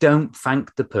that they don't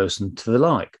thank the person to the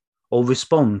like or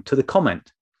respond to the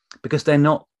comment, because they're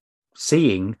not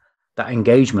seeing that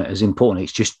engagement as important.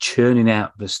 It's just churning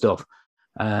out the stuff.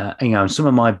 And some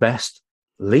of my best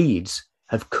leads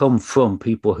have come from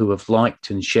people who have liked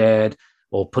and shared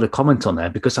or put a comment on there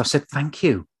because I've said, thank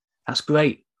you. That's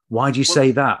great. Why do you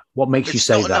say that? What makes you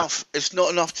say that? It's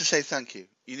not enough to say thank you.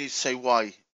 You need to say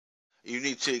why. You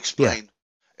need to explain.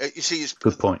 Yeah. You see, it's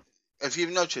good point. Have you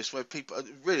noticed where people, it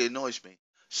really annoys me,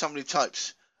 somebody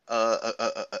types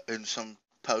in some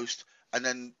post and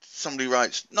then somebody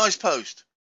writes, nice post.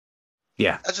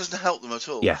 Yeah. That doesn't help them at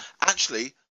all. Yeah.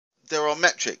 Actually, there are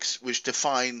metrics which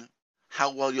define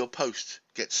how well your post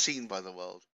gets seen by the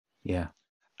world. Yeah.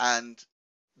 And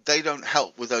they don't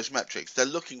help with those metrics. They're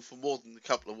looking for more than a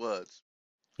couple of words.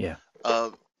 Yeah.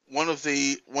 One of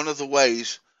the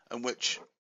ways in which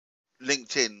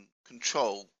LinkedIn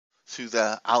control through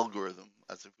their algorithm,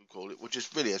 as we call it, which is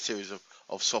really a series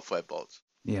of software bots.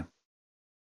 Yeah.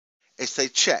 Is they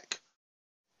check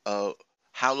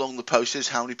how long the post is,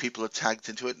 how many people are tagged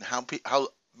into it, and how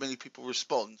many people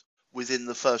respond within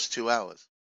the first 2 hours.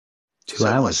 2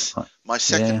 hours. My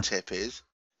second tip is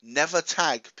never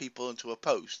tag people into a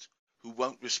post who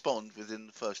won't respond within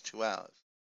the first 2 hours.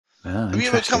 Have you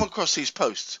ever come across these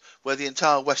posts where the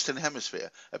entire Western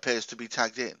Hemisphere appears to be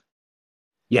tagged in?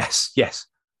 Yes.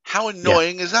 How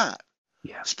annoying is that?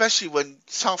 Yeah. Especially when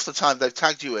half the time they've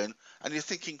tagged you in and you're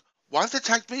thinking, why have they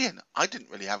tagged me in? I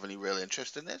didn't really have any real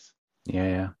interest in this. Yeah.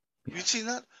 Yeah. Have you seen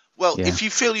that? Well, Yeah. if you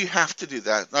feel you have to do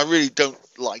that, and I really don't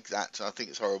like that, I think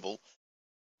it's horrible,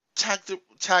 tag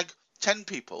 10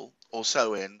 people or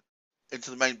so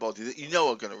into the main body that you know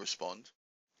are going to respond,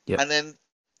 Yep. and then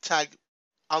tag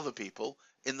other people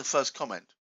in the first comment,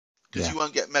 because Yeah. you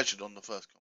won't get measured on the first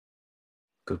comment.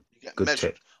 Good. You get Good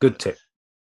measured. tip. Good tip.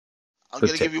 I'm Good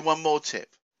going to tip. give you one more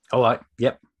tip. All right.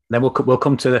 Yep. Then we'll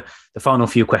come to the final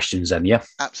few questions then. Yeah.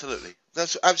 Absolutely.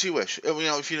 That's as you wish. You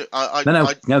know, if you, I,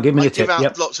 No. Give me I the give tip. out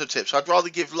Yep. lots of tips. I'd rather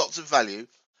give lots of value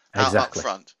out up Exactly.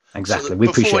 front, so Exactly. that We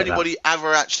before appreciate that. anybody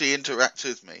ever actually interacts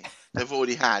with me, they've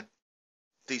already had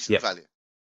decent Yep. value.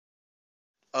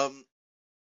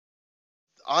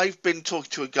 I've been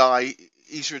talking to a guy.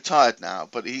 He's retired now,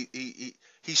 but he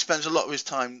spends a lot of his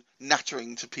time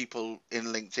nattering to people in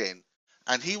LinkedIn,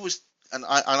 and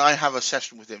I have a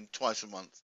session with him twice a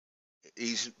month.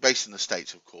 He's based in the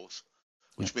States, of course,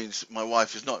 which means my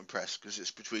wife is not impressed because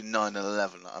it's between 9 and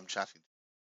 11 that I'm chatting.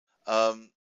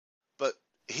 But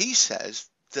he says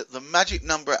that the magic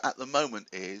number at the moment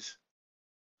is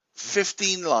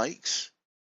 15 likes.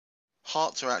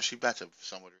 Hearts are actually better for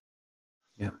someone.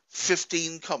 Yeah.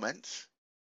 15 comments.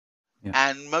 Yeah.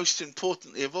 And most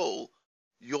importantly of all,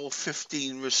 your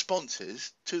 15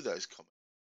 responses to those comments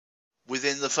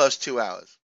within the first 2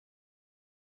 hours.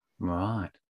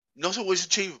 Right. Not always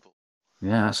achievable.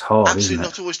 Yeah, that's hard, Absolutely isn't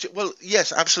not always. Well,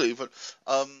 yes, absolutely.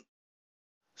 But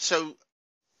so,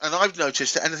 and I've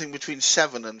noticed that anything between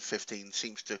 7 and 15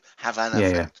 seems to have an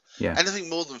it? effect. Yeah. Anything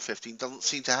more than 15 doesn't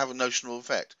seem to have a notional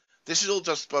effect. This is all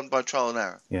just done by trial and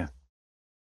error. Yeah.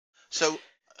 So,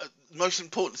 the most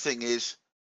important thing is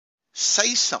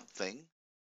say something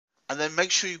and then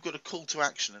make sure you've got a call to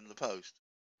action in the post.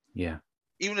 Yeah.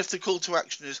 Even if the call to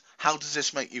action is, how does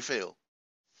this make you feel?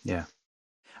 Yeah.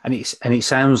 And it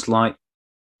sounds like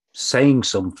saying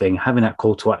something, having that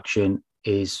call to action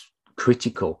is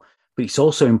critical, but it's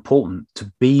also important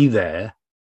to be there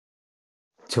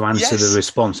to answer the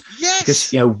response. Yes.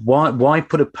 Because why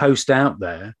put a post out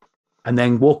there and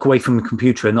then walk away from the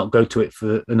computer and not go to it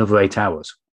for another 8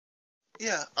 hours?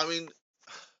 Yeah, I mean,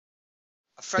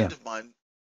 a friend of mine,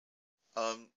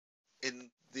 in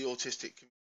the autistic,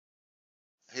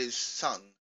 his son,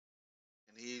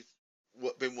 and he's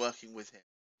been working with him.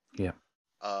 Yeah.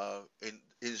 In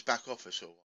his back office or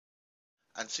what.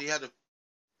 And so he had a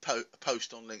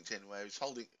post on LinkedIn where he's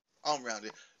holding arm around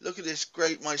it. Look at this,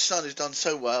 great! My son has done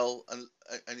so well,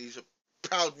 and he's a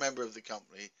proud member of the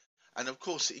company. And of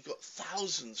course, he got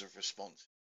thousands of responses.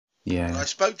 Yeah. And I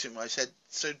spoke to him. I said,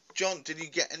 "So, John, did you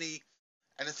get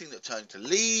anything that turned to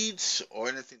leads, or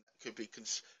anything that could be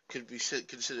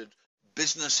considered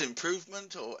business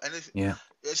improvement, or anything?" Yeah.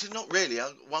 I said, "Not really.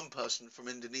 One person from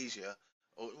Indonesia,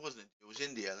 or it was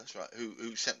India. That's right.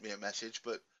 Who sent me a message,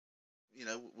 but it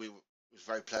was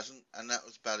very pleasant, and that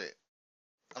was about it."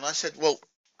 And I said, "Well,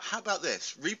 how about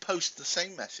this? Repost the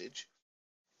same message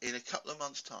in a couple of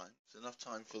months' time. It's enough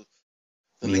time for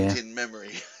the LinkedIn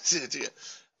memory."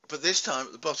 But this time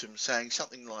at the bottom saying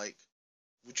something like,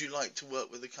 "Would you like to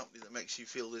work with a company that makes you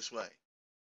feel this way?"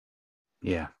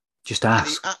 Yeah. Just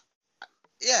ask.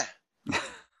 Yeah.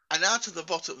 And out of the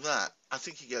bottom of that, I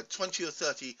think he got 20 or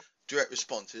 30 direct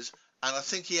responses, and I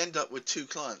think he ended up with 2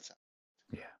 clients.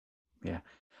 Yeah. Yeah.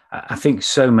 I think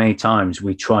so many times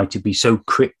we try to be so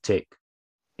cryptic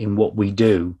in what we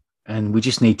do, and we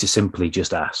just need to simply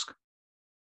just ask.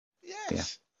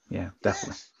 Yes. Yeah,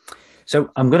 definitely. Yes. So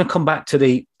I'm going to come back to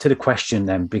the question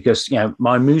then, because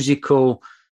my musical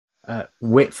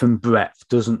width and breadth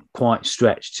doesn't quite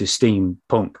stretch to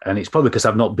steampunk, and it's probably because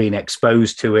I've not been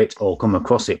exposed to it or come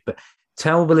across it. But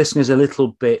tell the listeners a little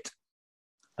bit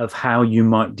of how you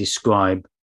might describe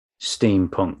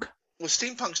steampunk. Well,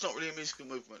 steampunk's not really a musical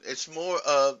movement. It's more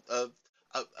a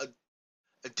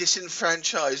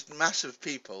disenfranchised mass of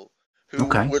people who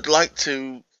would like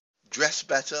to dress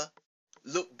better,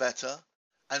 look better,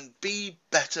 and be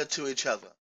better to each other.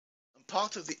 And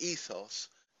part of the ethos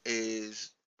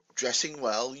is dressing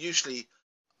well. Usually,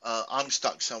 I'm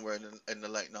stuck somewhere in the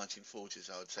late 1940s,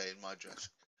 I would say, in my dress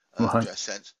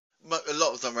sense. A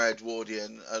lot of them are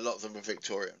Edwardian, a lot of them are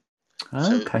Victorian.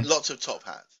 So lots of top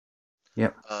hats.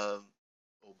 Yep. Or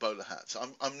bowler hats.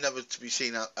 I'm never to be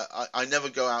seen out. I never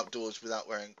go outdoors without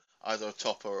wearing either a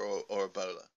topper or a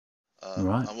bowler.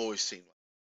 Right. I'm always seen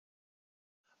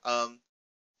one.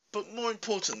 But more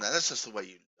important than that, that's just the way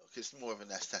you look. It's more of an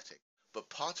aesthetic. But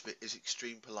part of it is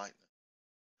extreme politeness,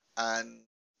 and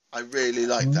I really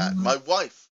like that. My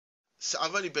wife. So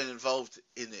I've only been involved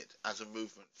in it as a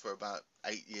movement for about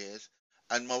 8 years,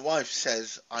 And my wife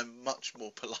says I'm much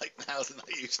more polite now than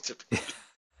I used to be.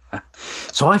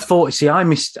 So I thought, see, I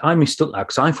mistook that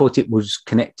because I thought it was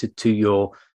connected to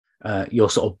your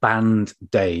sort of band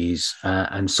days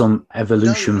and some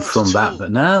evolution No, not from at that. all.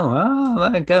 But no, oh,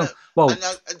 there you go. No. Well, And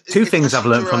two it's things I've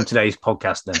actually learned from derived. today's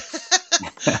podcast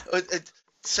then.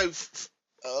 So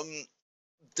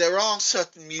there are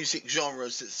certain music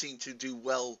genres that seem to do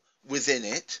well within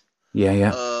it.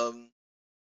 Yeah.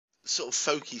 Sort of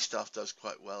folky stuff does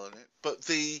quite well in it, but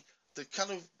the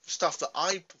kind of stuff that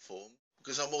I perform,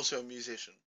 because I'm also a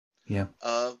musician, Yeah.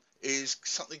 is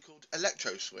something called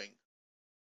electro swing.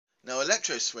 Now,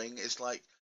 electro swing is like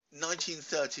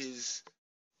 1920s,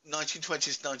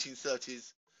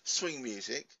 1930s swing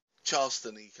music,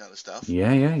 Charleston-y kind of stuff,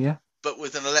 Yeah. but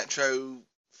with an electro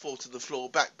four to the floor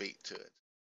backbeat to it.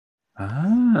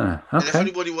 Ah, And if okay.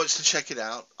 anybody wants to check it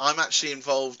out, I'm actually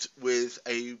involved with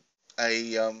a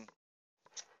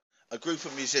group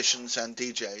of musicians and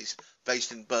DJs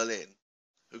based in Berlin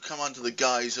who come under the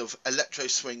guise of Electro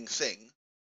Swing Thing.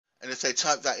 And if they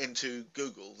type that into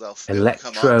Google, it'll come up.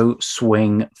 Electro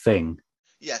swing thing.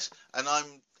 Yes, and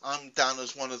I'm down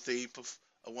as one of the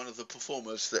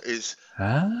performers that is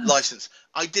Ah, licensed.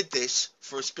 I did this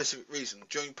for a specific reason.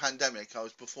 During pandemic, I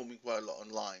was performing quite a lot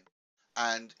online,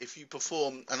 and if you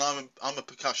perform, and I'm a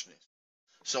percussionist,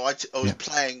 so I was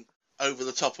playing over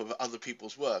the top of other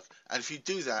people's work, and if you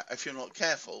do that, if you're not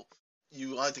careful,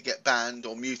 you either get banned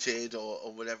or muted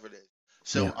or whatever it is.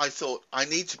 So I thought I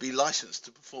need to be licensed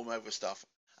to perform over stuff,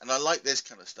 and I like this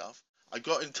kind of stuff. I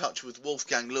got in touch with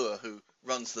Wolfgang Luhr, who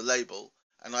runs the label,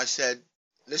 and I said,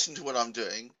 listen to what I'm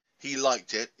doing. He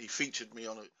liked it. He featured me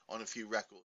on a few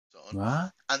records.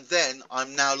 what? And then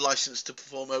I'm now licensed to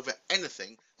perform over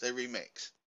anything they remix.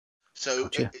 So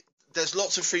Gotcha. there's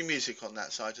lots of free music on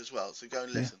that site as well. So go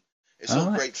and listen. It's All all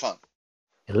right. great fun.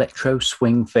 Electro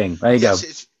swing thing. There you go.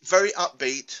 It's very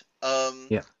upbeat.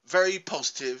 Very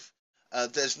positive.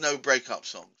 There's no breakup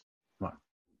songs. Right.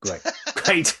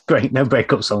 Great. No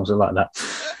breakup songs are like that.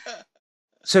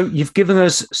 So you've given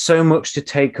us so much to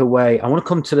take away. I want to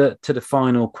come to the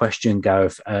final question,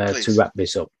 Gareth, to wrap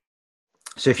this up.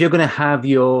 So if you're going to have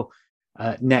your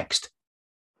next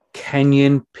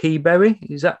Kenyan Peaberry,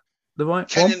 is that the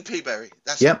right one? Kenyan Peaberry.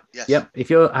 That's it. Yes. Yep. If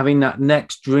you're having that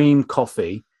next dream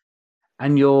coffee,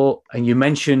 and you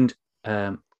mentioned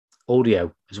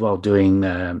audio as well, doing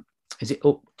is it?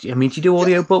 I mean, do you do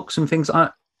audio books and things like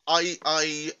that?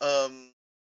 I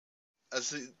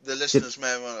as the listeners may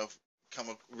have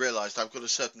realised, I've got a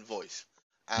certain voice,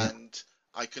 and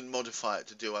I can modify it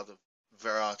to do other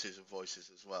varieties of voices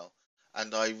as well.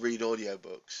 And I read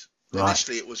audiobooks. Right.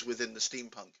 Initially, it was within the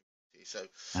steampunk community, so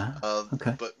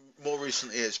but more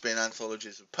recently, it's been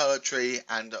anthologies of poetry,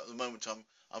 and at the moment,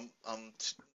 I'm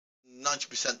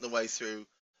 90% the way through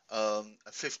a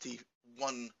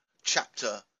 51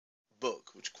 chapter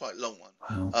book, which is quite a long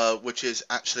one, which is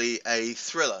actually a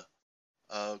thriller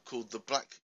called The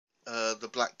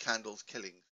Black Candles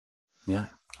Killing. Yeah.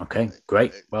 Okay.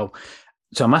 Great. Well,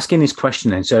 so I'm asking this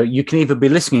question then. So you can either be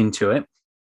listening to it,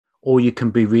 or you can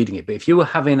be reading it. But if you were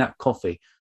having that coffee,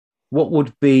 what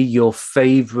would be your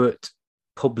favourite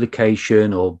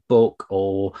publication or book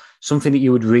or something that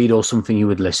you would read or something you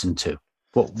would listen to?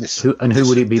 Who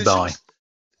would it be by?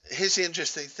 Here's the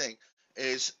interesting thing: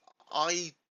 is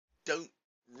I don't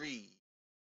read.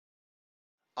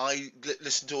 I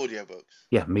listen to audiobooks.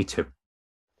 Yeah, me too.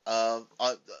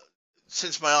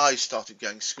 Since my eyes started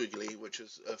going squiggly, which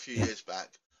was a few years back,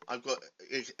 I've got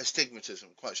astigmatism,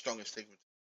 quite strong astigmatism.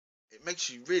 It makes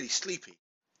you really sleepy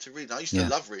to read. I used to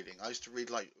love reading. I used to read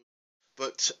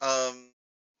but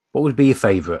what would be your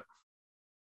favourite?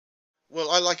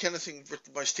 Well, I like anything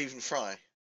written by Stephen Fry.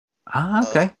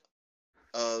 Okay.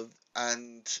 I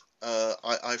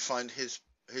find his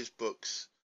books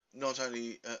not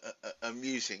only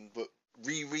amusing but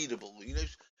rereadable.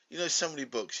 You know, so many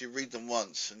books you read them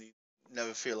once and you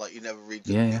never feel like you never read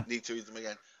them. You need to read them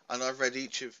again. And I've read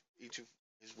each of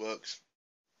his works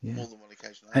more than one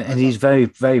occasion. And he's very,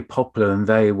 very popular and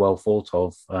very well thought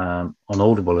of on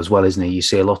Audible as well, isn't he? You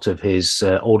see a lot of his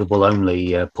Audible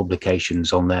only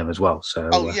publications on there as well. So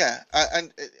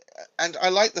and I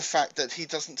like the fact that he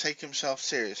doesn't take himself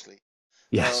seriously.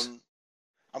 Yes.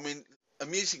 I mean,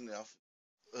 amusing enough,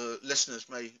 listeners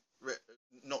may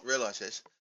not realise this.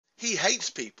 He hates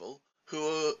people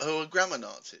who are grammar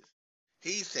Nazis.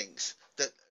 He thinks that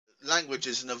language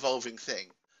is an evolving thing.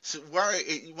 So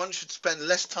one should spend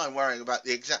less time worrying about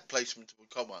the exact placement of a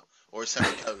comma or a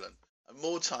semicolon, and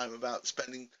more time about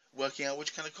working out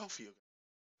which kind of coffee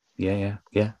you're.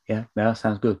 Yeah. No, that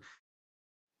sounds good.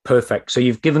 Perfect. So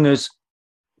you've given us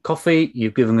coffee.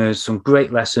 You've given us some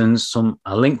great lessons,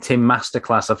 a LinkedIn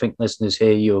masterclass. I think listeners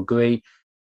here, you agree.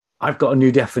 I've got a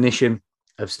new definition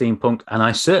of steampunk, and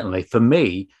I certainly, for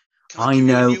me, I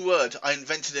know a new word. I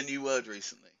invented a new word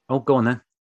recently. Oh, go on then.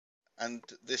 And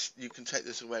this, you can take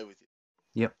this away with you.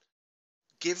 Yep.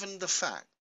 Given the fact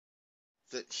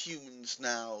that humans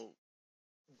now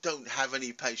don't have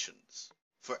any patience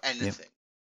for anything. Yep.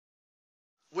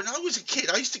 When I was a kid,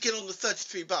 I used to get on the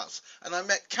 33 bus, and I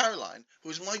met Caroline, who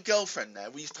was my girlfriend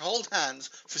there. We used to hold hands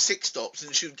for 6 stops,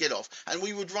 and she would get off, and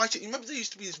we would write it. You remember there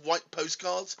used to be these white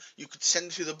postcards you could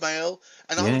send through the mail,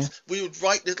 and we would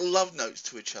write little love notes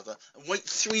to each other and wait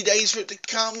 3 days for it to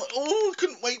come. Oh, I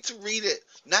couldn't wait to read it.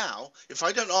 Now, if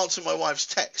I don't answer my wife's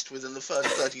text within the first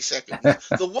 30 seconds,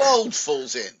 the world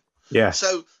falls in. Yeah.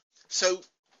 So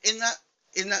in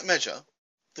that measure,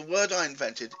 the word I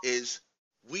invented is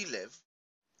we live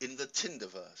in the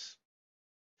Tinderverse.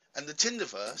 And the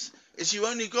Tinderverse is you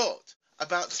only got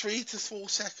about 3 to 4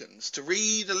 seconds to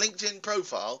read a LinkedIn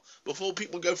profile before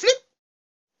people go flip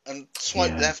and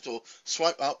swipe left or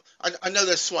swipe up. I know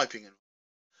they're swiping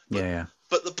in.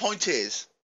 But the point is,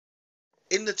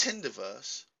 in the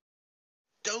Tinderverse,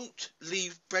 don't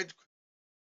leave breadcrumbs.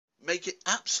 Make it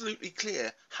absolutely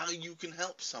clear how you can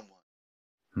help someone.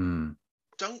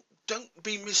 Don't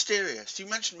be mysterious. You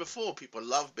mentioned before people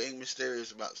love being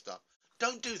mysterious about stuff.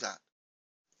 Don't do that.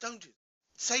 Don't do that.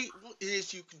 Say what it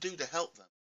is you can do to help them.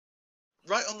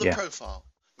 Right on the profile.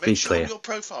 Make sure on your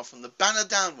profile from the banner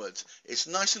downwards, it's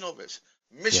nice and obvious.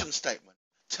 Mission statement.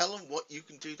 Tell them what you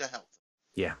can do to help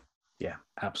them. Yeah,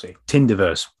 absolutely.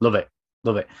 Tinderverse. Love it.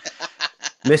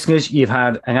 Listeners, you've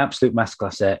had an absolute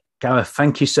masterclass there. Gareth,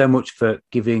 thank you so much for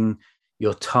giving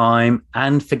your time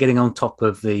and for getting on top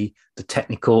of the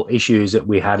technical issues that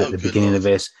we had at the beginning of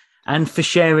this, and for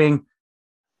sharing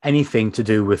anything to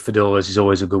do with fedoras is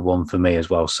always a good one for me as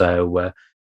well. So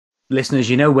listeners,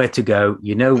 you know where to go,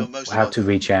 you know how to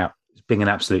reach out. It's been an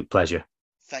absolute pleasure.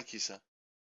 Thank you, sir.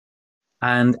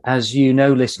 And as you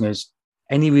know, listeners,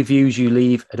 any reviews you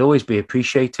leave would always be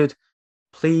appreciated.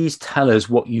 Please tell us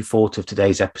what you thought of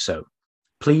today's episode.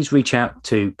 Please reach out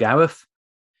to Gareth.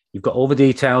 You've got all the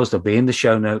details. They'll be in the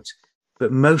show notes.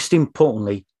 But most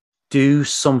importantly, do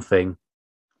something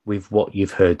with what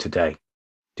you've heard today.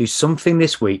 Do something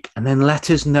this week and then let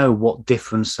us know what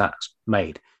difference that's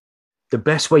made. The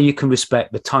best way you can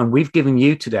respect the time we've given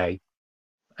you today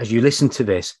as you listen to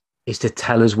this is to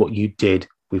tell us what you did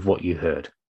with what you heard.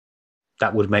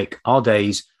 That would make our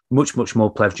days much, much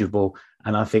more pleasurable.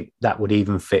 And I think that would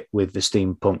even fit with the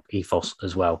steampunk ethos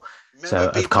as well.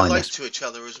 Remember, be polite to each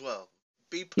other as well.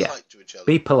 Be polite to each other.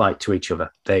 Be polite to each other.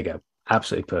 There you go.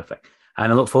 Absolutely perfect. And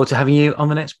I look forward to having you on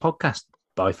the next podcast.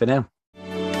 Bye for now.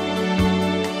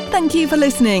 Thank you for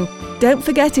listening. Don't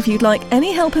forget, if you'd like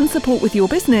any help and support with your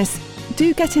business,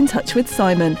 do get in touch with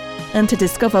Simon. And to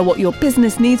discover what your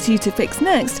business needs you to fix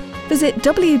next, visit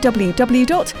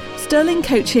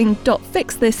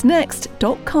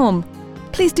www.sterlingcoaching.fixthisnext.com.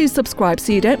 Please do subscribe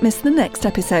so you don't miss the next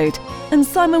episode. And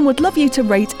Simon would love you to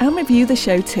rate and review the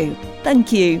show too.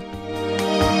 Thank you.